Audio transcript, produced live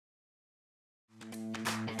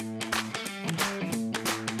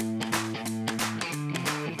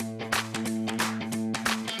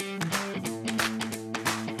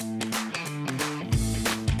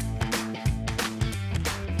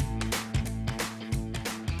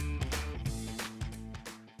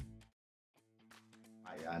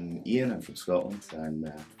I'm Ian, I'm from Scotland. I'm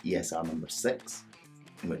ESR number 6,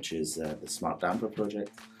 which is the SMART damper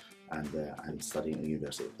project, and I'm studying at the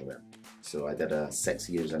University of Cologne. So I did a 6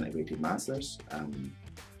 years integrated masters,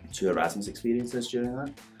 2 Erasmus experiences during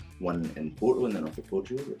that, one in Porto in the north of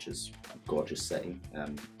Portugal, which is a gorgeous city.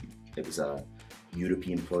 It was a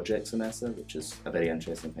European project semester, which is a very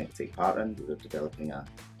interesting thing to take part in. We were developing a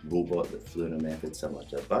robot that flew in a method similar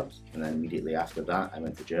to a bird, and then immediately after that I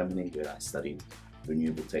went to Germany, where I studied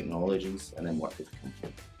renewable technologies and then worked with a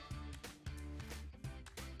company.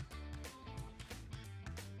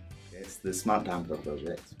 It's the SMART damper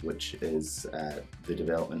project, which is the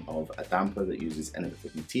development of a damper that uses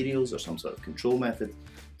innovative materials or some sort of control method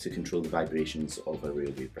to control the vibrations of a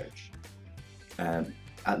railway bridge.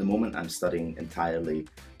 At the moment I'm studying entirely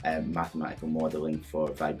mathematical modelling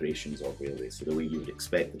for vibrations of railways, so the way you would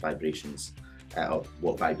expect the vibrations, or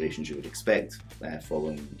what vibrations you would expect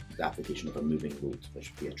following the application of a moving load,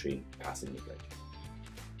 which would be a train passing the bridge.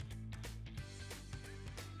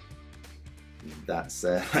 That's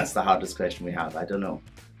the hardest question we have. I don't know.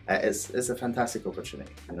 It's a fantastic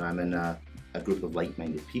opportunity. You know, I'm in a group of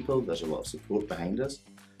like-minded people. There's a lot of support behind us.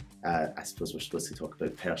 I suppose we're supposed to talk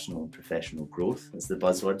about personal and professional growth as the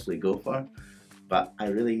buzzwords we go for, but I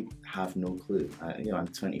really have no clue. You know, I'm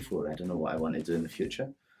 24. I don't know what I want to do in the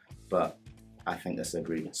future, but I think this is a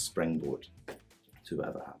great springboard to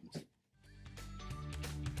whatever happens.